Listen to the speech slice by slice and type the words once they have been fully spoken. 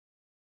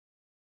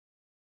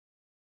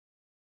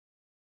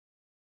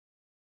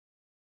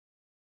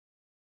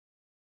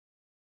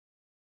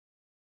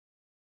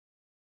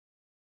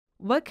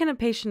What can a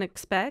patient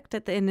expect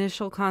at the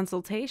initial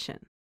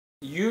consultation?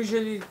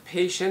 Usually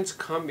patients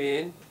come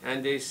in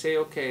and they say,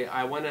 okay,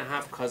 I want to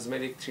have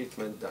cosmetic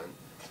treatment done.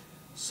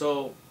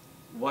 So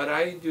what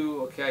I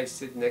do, okay, I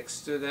sit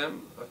next to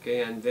them,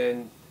 okay, and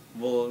then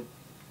we'll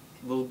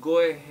go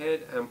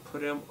ahead and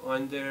put them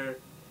under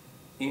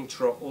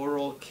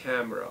intraoral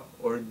camera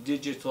or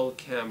digital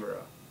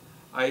camera.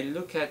 I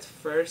look at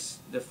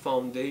first the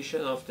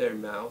foundation of their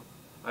mouth,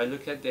 I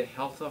look at the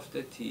health of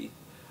the teeth,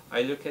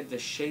 I look at the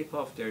shape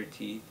of their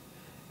teeth,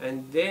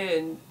 and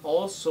then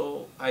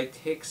also I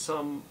take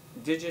some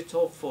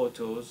digital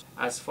photos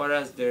as far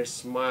as their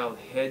smile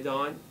head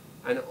on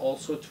and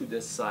also to the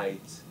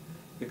sides.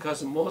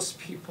 Because most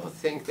people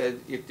think that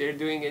if they're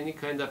doing any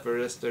kind of a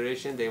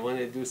restoration, they want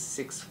to do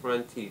 6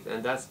 front teeth,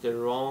 and that's the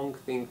wrong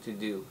thing to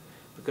do.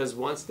 Because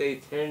once they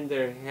turn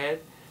their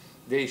head,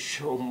 they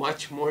show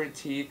much more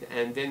teeth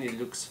and then it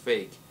looks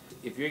fake.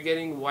 If you're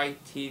getting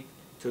white teeth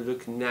to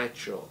look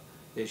natural,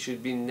 they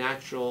should be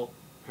natural,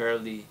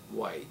 pearly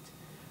white.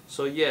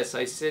 So yes,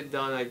 I sit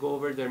down, I go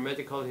over their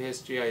medical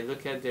history, I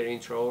look at their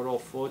intraoral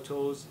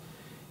photos,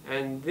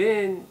 and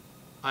then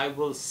I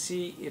will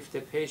see if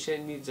the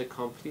patient needs a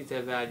complete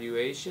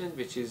evaluation,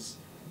 which is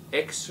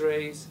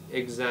x-rays,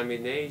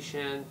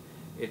 examination,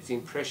 its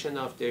impression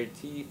of their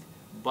teeth,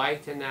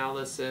 bite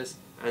analysis,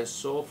 and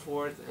so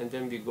forth, and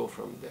then we go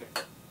from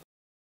there.